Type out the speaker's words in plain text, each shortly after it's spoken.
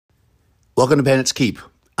Welcome to Bandit's Keep.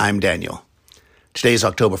 I'm Daniel. Today is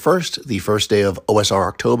October 1st, the first day of OSR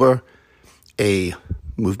October, a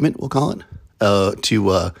movement, we'll call it,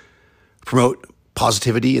 to promote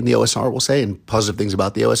positivity in the OSR, we'll say, and positive things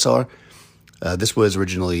about the OSR. This was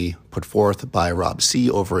originally put forth by Rob C.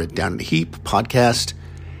 over at Down in a Heap podcast,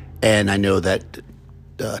 and I know that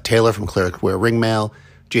Taylor from Cleric-Ware Ringmail,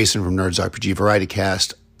 Jason from Nerds RPG Variety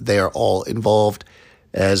Cast, they are all involved,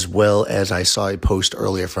 as well as I saw a post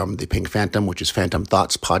earlier from the Pink Phantom, which is Phantom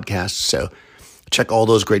Thoughts podcast. So check all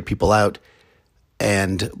those great people out,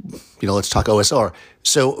 and let's talk OSR.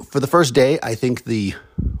 So for the first day, I think the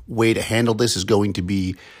way to handle this is going to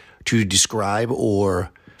be to describe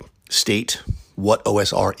or state what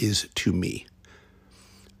OSR is to me.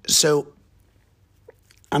 So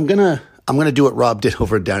I'm gonna do what Rob did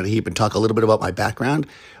over at Down in a Heap and talk a little bit about my background,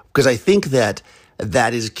 because I think that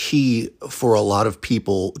is key for a lot of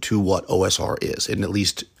people to what OSR is, and at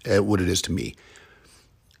least what it is to me.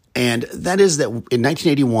 And that is that in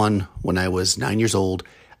 1981, when I was 9 years old,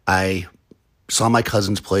 I saw my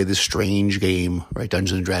cousins play this strange game, right,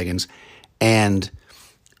 Dungeons and Dragons, and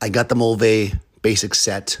I got the Mulvey basic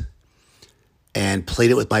set and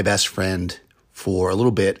played it with my best friend for a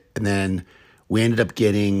little bit, and then we ended up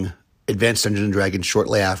getting Advanced Dungeons & Dragons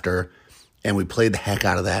shortly after, and we played the heck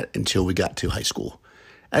out of that until we got to high school,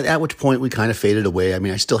 at which point we kind of faded away. I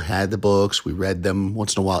mean, I still had the books. We read them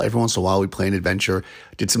once in a while. Every once in a while, we'd play an adventure,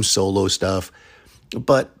 did some solo stuff.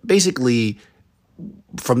 But basically,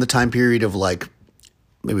 from the time period of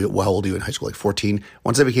maybe how old are you in high school, 14?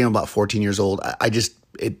 Once I became about 14 years old,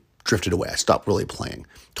 it drifted away. I stopped really playing.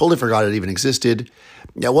 Totally forgot it even existed.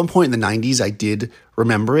 At one point in the 90s, I did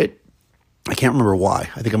remember it. I can't remember why.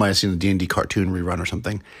 I think I might have seen the D&D cartoon rerun or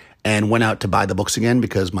something, and went out to buy the books again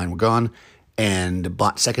because mine were gone, and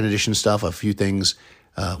bought second edition stuff, a few things,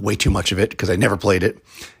 way too much of it because I never played it.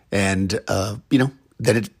 And,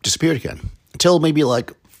 then it disappeared again until maybe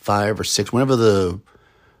 5 or 6, whenever I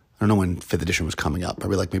don't know when 5th edition was coming up,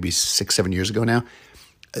 probably maybe 6, 7 years ago now.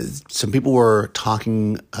 Some people were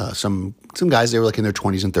talking, some guys, they were in their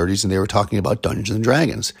 20s and 30s, and they were talking about Dungeons and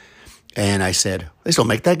Dragons. And I said, they still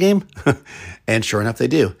make that game? And sure enough, they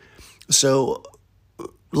do. So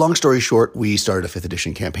long story short, we started a 5th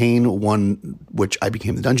edition campaign, one which I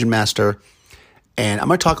became the Dungeon Master. And I'm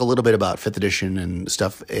going to talk a little bit about 5th edition and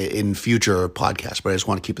stuff in future podcasts, but I just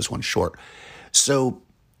want to keep this one short. So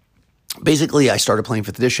basically, I started playing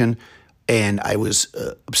 5th edition, and I was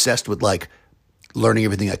obsessed with learning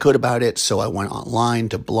everything I could about it. So I went online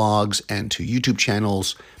to blogs and to YouTube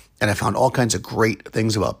channels, and I found all kinds of great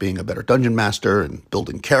things about being a better dungeon master and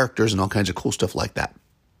building characters and all kinds of cool stuff like that.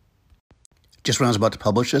 Just when I was about to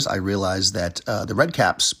publish this, I realized that the Red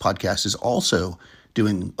Caps podcast is also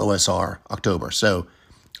doing OSR October. So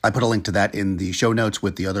I put a link to that in the show notes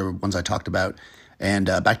with the other ones I talked about. And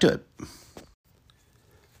back to it.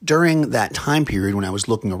 During that time period when I was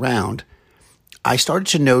looking around, I started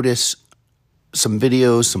to notice some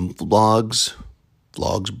videos, some blogs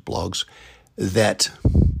that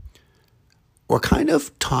were kind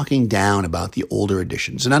of talking down about the older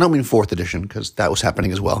editions. And I don't mean 4th edition, because that was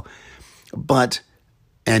happening as well.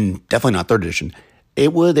 And definitely not 3rd edition. They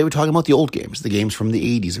were talking about the old games, the games from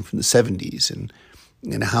the 80s and from the 70s,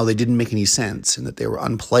 and how they didn't make any sense, and that they were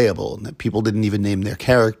unplayable, and that people didn't even name their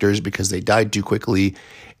characters because they died too quickly,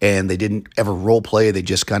 and they didn't ever role play. They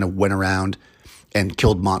just kind of went around and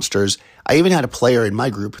killed monsters. I even had a player in my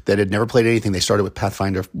group that had never played anything. They started with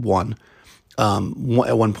Pathfinder 1.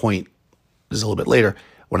 At one point, this is a little bit later,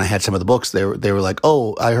 when I had some of the books, they were like,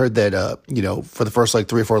 oh, I heard that, for the first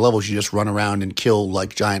 3 or 4 levels, you just run around and kill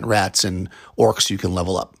giant rats and orcs so you can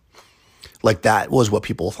level up. That was what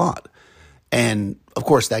people thought. And of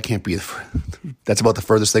course, that can't be, that's about the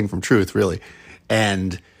furthest thing from truth, really.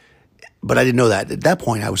 But I didn't know that. At that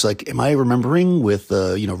point, I was like, am I remembering with,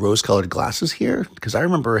 rose-colored glasses here? Because I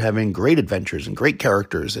remember having great adventures and great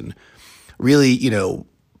characters and really,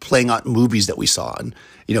 playing out movies that we saw and,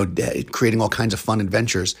 creating all kinds of fun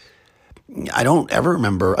adventures. I don't ever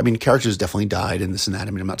remember. I mean, characters definitely died and this and that.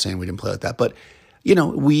 I mean, I'm not saying we didn't play like that, but,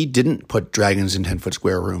 we didn't put dragons in 10-foot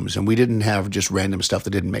square rooms, and we didn't have just random stuff that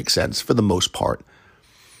didn't make sense for the most part.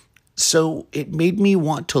 So it made me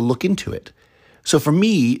want to look into it. So for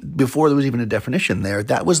me, before there was even a definition there,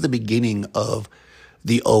 that was the beginning of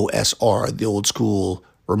the OSR, the old school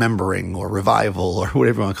remembering or revival or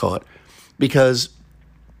whatever you want to call it, because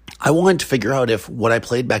I wanted to figure out if what I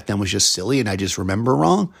played back then was just silly and I just remember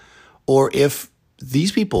wrong, or if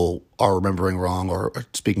these people are remembering wrong or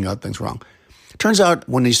speaking out things wrong. It turns out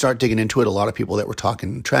when you start digging into it, a lot of people that were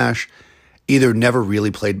talking trash either never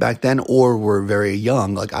really played back then or were very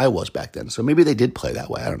young like I was back then. So maybe they did play that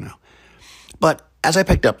way. I don't know. But as I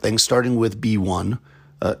picked up things, starting with B1,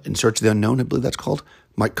 In Search of the Unknown, I believe that's called,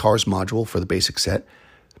 Mike Carr's module for the basic set,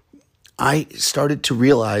 I started to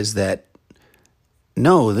realize that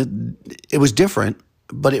no, that it was different,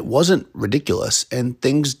 but it wasn't ridiculous, and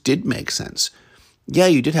things did make sense. Yeah,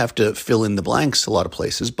 you did have to fill in the blanks a lot of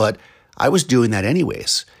places, but I was doing that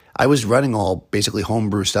anyways. I was running all basically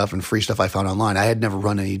homebrew stuff and free stuff I found online. I had never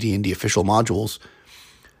run any D&D official modules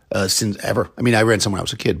since ever. I mean, I ran some when I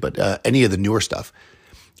was a kid, but any of the newer stuff.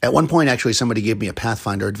 At one point, actually, somebody gave me a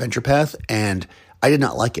Pathfinder Adventure Path, and I did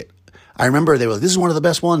not like it. I remember they were like, this is one of the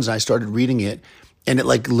best ones, and I started reading it, and it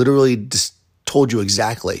like literally just told you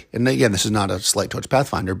exactly. And again, this is not a slight towards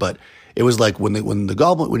Pathfinder, but it was like when you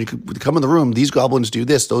come in the room, these goblins do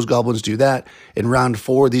this, those goblins do that. In round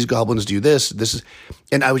 4, these goblins do this. This is,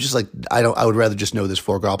 and I was just like, I would rather just know there's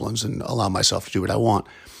 4 goblins and allow myself to do what I want.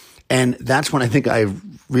 And that's when I think I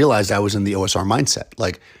realized I was in the OSR mindset.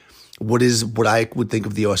 Like, what I would think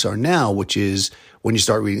of the OSR now, which is when you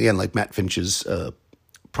start reading, again, like Matt Finch's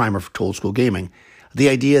primer for old school gaming, the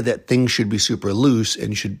idea that things should be super loose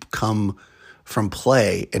and should come from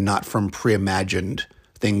play and not from pre-imagined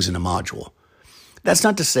things in a module. That's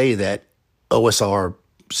not to say that OSR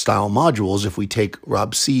style modules, if we take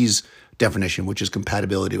Rob C's definition, which is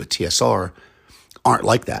compatibility with TSR, aren't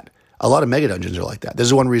like that. A lot of mega dungeons are like that. This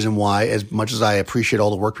is one reason why, as much as I appreciate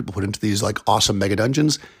all the work people put into these like awesome mega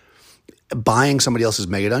dungeons, buying somebody else's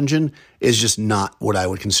mega dungeon is just not what I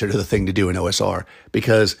would consider the thing to do in OSR.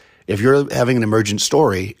 Because if you're having an emergent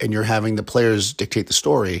story and you're having the players dictate the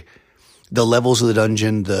story, the levels of the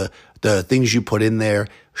dungeon, the things you put in there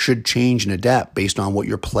should change and adapt based on what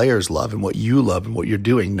your players love and what you love and what you're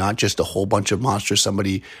doing, not just a whole bunch of monsters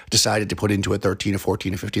somebody decided to put into a 13 or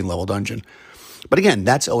 14 or 15 level dungeon. But again,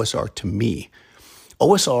 that's OSR to me.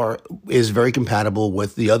 OSR is very compatible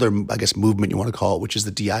with the other, I guess, movement you want to call it, which is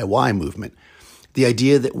the DIY movement. The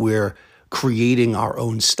idea that we're creating our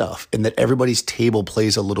own stuff and that everybody's table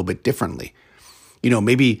plays a little bit differently.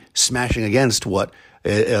 Maybe smashing against what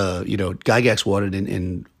Gygax wanted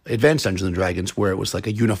in Advanced Dungeons and Dragons, where it was like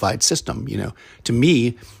a unified system. To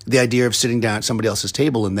me, the idea of sitting down at somebody else's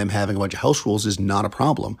table and them having a bunch of house rules is not a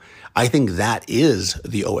problem. I think that is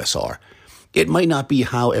the OSR. It might not be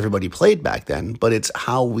how everybody played back then, but it's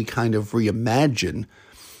how we kind of reimagine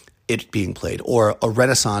it being played, or a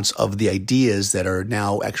renaissance of the ideas that are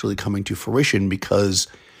now actually coming to fruition because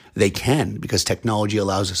because technology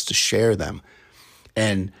allows us to share them.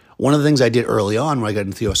 And one of the things I did early on when I got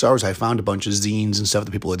into the OSR was I found a bunch of zines and stuff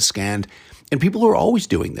that people had scanned, and people were always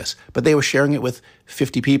doing this, but they were sharing it with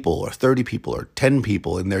 50 people or 30 people or 10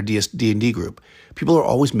 people in their D&D group. People are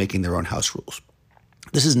always making their own house rules.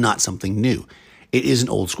 This is not something new. It is an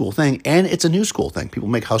old school thing, and it's a new school thing. People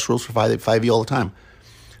make house rules for 5e all the time.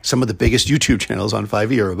 Some of the biggest YouTube channels on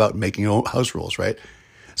 5e are about making house rules, right?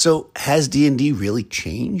 So has D&D really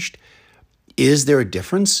changed? Is there a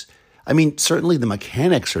difference? I mean, certainly the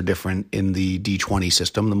mechanics are different in the D20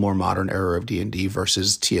 system, the more modern era of D&D,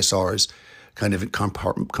 versus TSR's kind of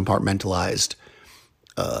compartmentalized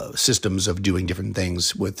systems of doing different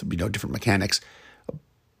things with different mechanics.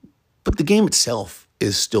 But the game itself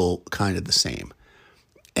is still kind of the same.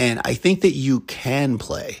 And I think that you can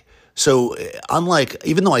play. So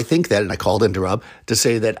even though I think that, and I called into Rob to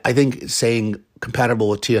say that I think saying compatible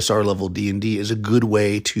with TSR level D&D is a good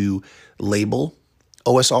way to label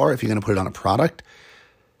OSR if you're going to put it on a product.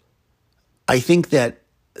 I think that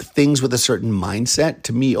things with a certain mindset,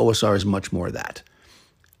 to me, OSR is much more that.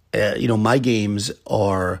 My games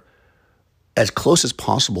are as close as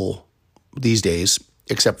possible these days,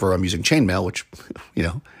 except for I'm using chainmail, which,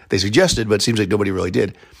 they suggested, but it seems like nobody really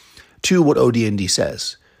did, to what OD&D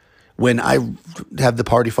says. When I have the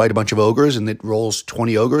party fight a bunch of ogres and it rolls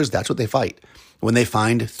 20 ogres, that's what they fight. When they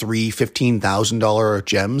find 3 $15,000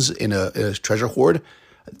 gems in a treasure hoard,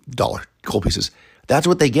 gold pieces, that's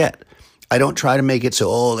what they get. I don't try to make it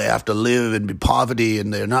so, they have to live in poverty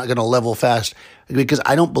and they're not going to level fast, because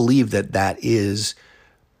I don't believe that that is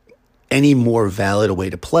any more valid a way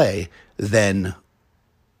to play than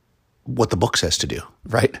what the book says to do,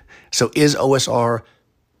 right? So is OSR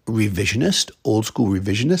revisionist, old school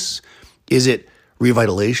revisionist? Is it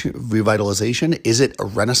revitalization? Is it a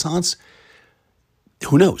renaissance?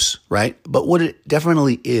 Who knows, right? But what it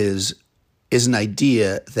definitely is an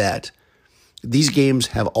idea that these games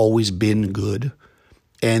have always been good,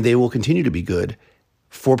 and they will continue to be good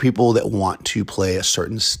for people that want to play a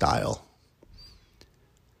certain style.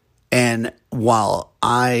 And while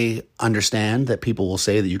I understand that people will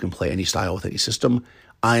say that you can play any style with any system,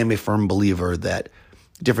 I am a firm believer that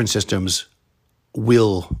different systems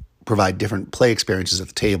will provide different play experiences at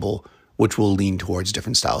the table, which will lean towards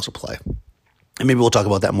different styles of play. And maybe we'll talk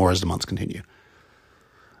about that more as the months continue.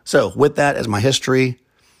 So with that as my history,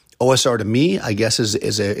 OSR to me, I guess, is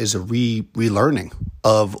a relearning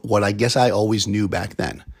of what I guess I always knew back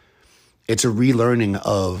then. It's a relearning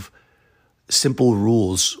of simple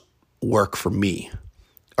rules work for me.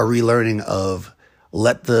 A relearning of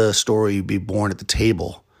let the story be born at the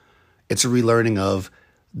table. It's a relearning of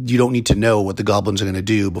you don't need to know what the goblins are going to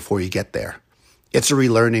do before you get there. It's a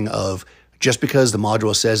relearning of just because the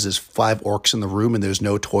module says there's 5 orcs in the room and there's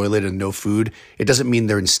no toilet and no food, it doesn't mean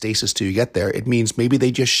they're in stasis till you get there. It means maybe they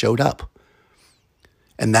just showed up.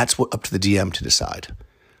 And that's up to the DM to decide.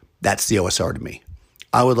 That's the OSR to me.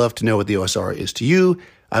 I would love to know what the OSR is to you.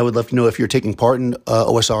 I would love to know if you're taking part in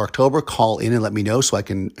OSR October. Call in and let me know so I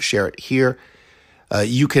can share it here.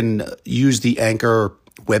 You can use the Anchor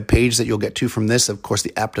webpage that you'll get to from this. Of course,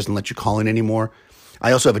 the app doesn't let you call in anymore.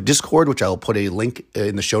 I also have a Discord, which I will put a link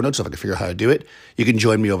in the show notes so if I can figure out how to do it. You can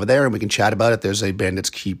join me over there and we can chat about it. There's a Bandits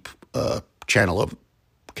Keep channel of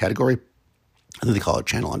category. I think they call it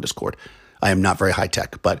channel on Discord. I am not very high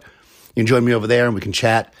tech, but you can join me over there and we can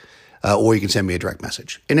chat, or you can send me a direct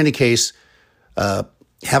message. In any case,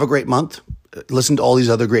 have a great month. Listen to all these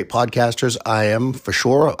other great podcasters. I am for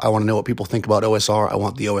sure. I want to know what people think about OSR. I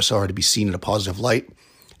want the OSR to be seen in a positive light.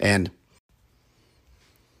 And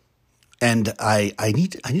I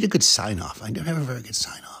need a good sign-off. I don't have a very good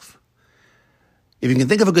sign-off. If you can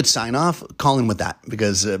think of a good sign-off, call in with that.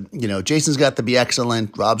 Because, Jason's got the Be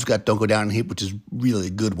Excellent. Rob's got Don't Go Down in Heat, which is really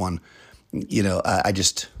a good one. I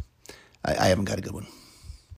haven't got a good one.